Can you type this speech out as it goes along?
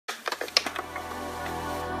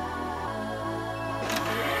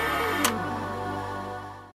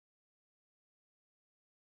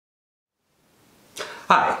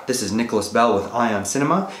Hi, this is Nicholas Bell with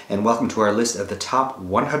IONCINEMA, and welcome to our list of the top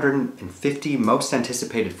 150 most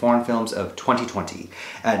anticipated foreign films of 2020.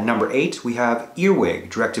 At number 8, we have Earwig,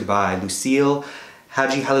 directed by Lucile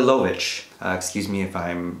Hadzihalilovic. Excuse me if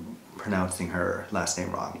I'm pronouncing her last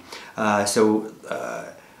name wrong.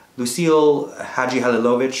 Lucile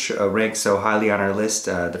Hadzihalilovic ranks so highly on our list,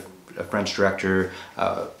 the French director,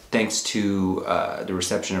 thanks to the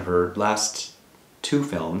reception of her last two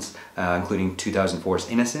films, including 2004's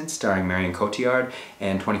Innocence, starring Marion Cotillard,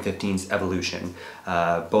 and 2015's Evolution.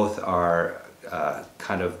 Both are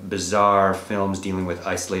kind of bizarre films dealing with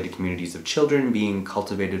isolated communities of children being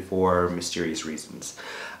cultivated for mysterious reasons.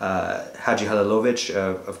 Hadzihalilovic,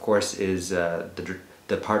 of course, is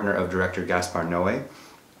the partner of director Gaspar Noé.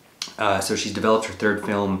 So she's developed her third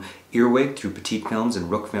film, Earwig, through Petite Films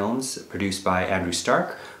and Rook Films, produced by Andrew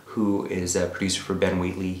Starke, who is a producer for Ben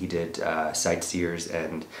Wheatley. He did Sightseers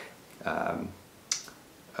and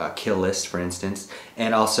Kill List, for instance,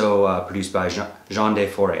 and also produced by Jean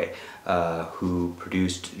de Forêts, who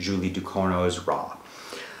produced Julie Ducournau's Raw.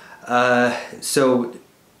 So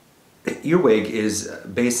Earwig is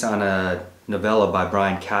based on a novella by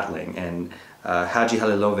Brian Catling, and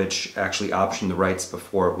Hadzihalilovic actually optioned the rights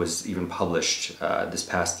before it was even published this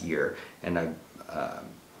past year. And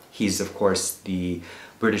he's, of course, the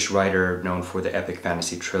British writer known for the epic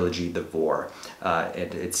fantasy trilogy The Vor.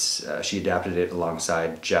 She adapted it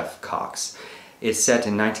alongside Geoff Cox. It's set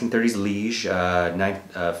in 1930s Liege. A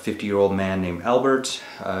 50-year-old man named Albert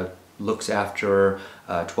looks after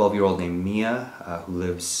a 12-year-old named Mia, who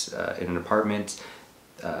lives in an apartment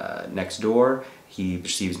next door. He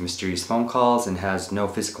receives mysterious phone calls and has no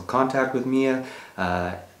physical contact with Mia,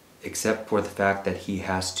 except for the fact that he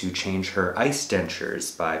has to change her ice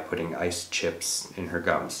dentures by putting ice chips in her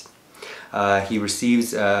gums. He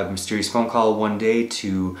receives a mysterious phone call one day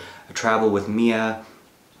to travel with Mia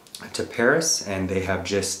to Paris, and they have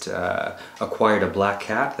just acquired a black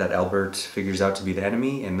cat that Albert figures out to be the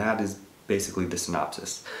enemy, and that is basically the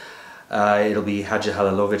synopsis. It'll be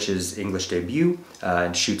Hadzihalilovic's English debut,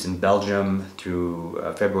 and shoots in Belgium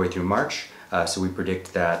through February through March. So we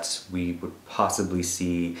predict that we would possibly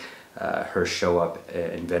see her show up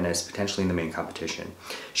in Venice, potentially in the main competition.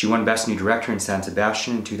 She won Best New Director in San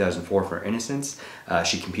Sebastian in 2004 for Innocence.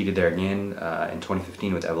 She competed there again in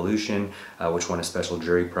 2015 with Evolution, which won a special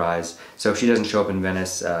jury prize. So if she doesn't show up in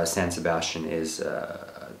Venice, San Sebastian is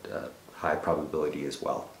a high probability as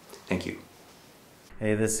well. Thank you.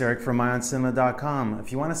 Hey, this is Eric from IONCINEMA.com.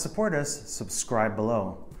 If you want to support us, subscribe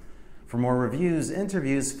below. For more reviews,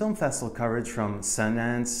 interviews, film festival coverage from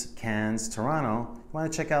Sundance, Cannes, Toronto, you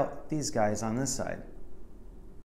want to check out these guys on this side.